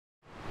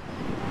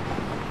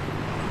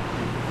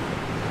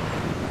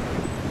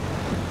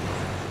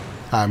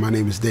Hi, my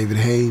name is David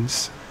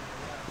Haynes,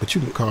 but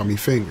you can call me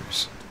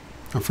Fingers.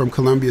 I'm from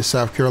Columbia,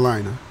 South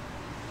Carolina,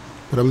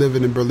 but I'm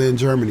living in Berlin,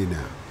 Germany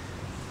now.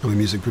 I'm a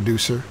music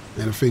producer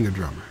and a finger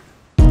drummer.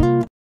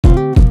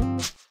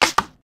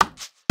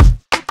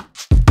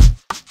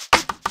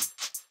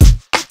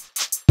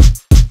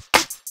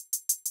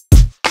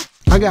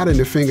 I got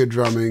into finger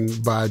drumming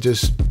by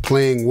just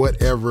playing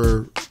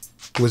whatever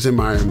was in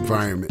my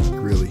environment,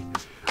 really.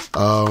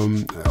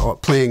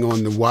 Playing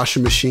on the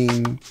washing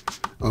machine,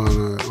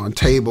 on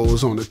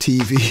tables, on the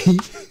TV.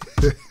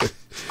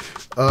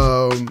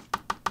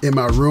 In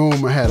my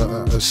room, I had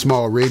a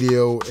small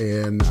radio,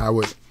 and I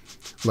would,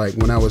 like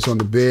when I was on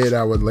the bed,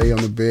 I would lay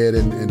on the bed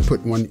and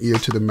put one ear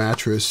to the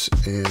mattress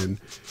and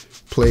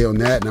play on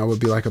that, and I would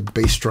be like a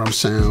bass drum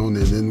sound,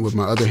 and then with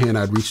my other hand,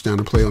 I'd reach down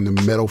and play on the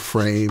metal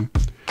frame,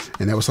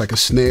 and that was like a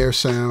snare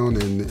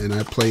sound, and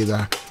I play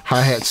the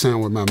hi-hat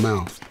sound with my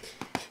mouth.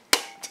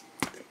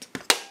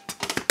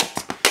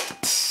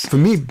 For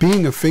me,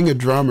 being a finger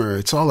drummer,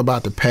 it's all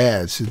about the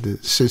pads, the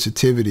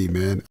sensitivity,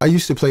 man. I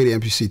used to play the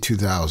MPC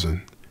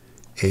 2000,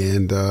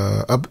 and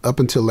up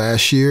until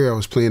last year, I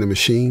was playing a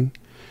machine.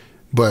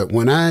 But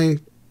when I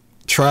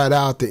tried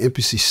out the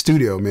MPC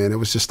Studio, man, it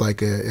was just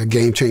like a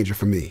game changer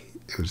for me.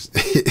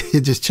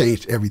 It just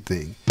changed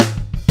everything.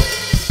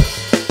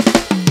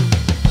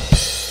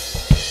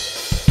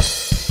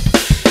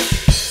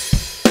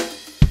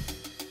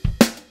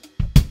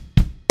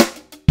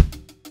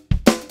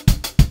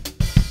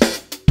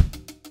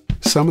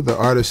 Some of the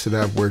artists that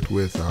I've worked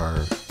with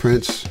are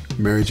Prince,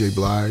 Mary J.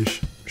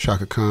 Blige,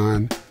 Chaka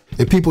Khan,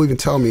 and people even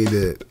tell me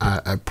that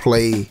I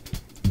play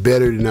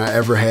better than I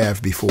ever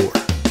have before.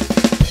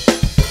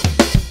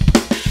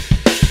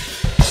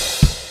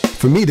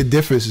 For me, the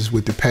difference is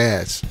with the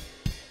pads.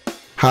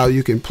 How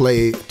you can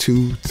play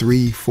 2,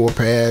 3, 4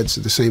 pads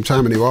at the same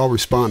time and they all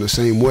respond the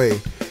same way,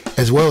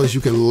 as well as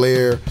you can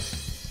layer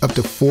up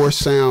to 4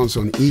 sounds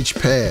on each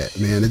pad,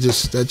 man. That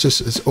just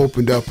has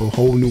opened up a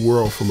whole new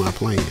world for my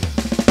playing.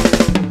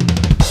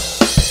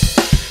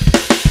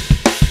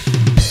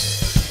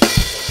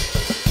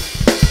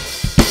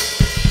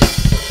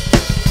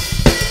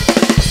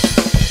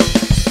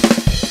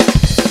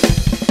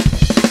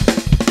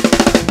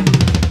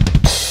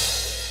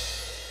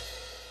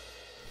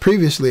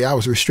 Previously, I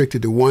was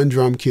restricted to 1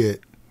 drum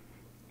kit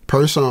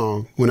per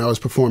song when I was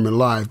performing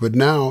live, but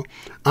now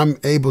I'm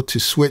able to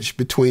switch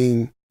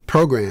between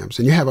programs.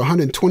 And you have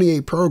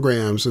 128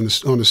 programs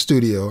on the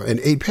studio and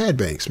 8 pad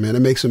banks, man.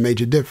 It makes a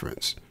major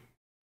difference.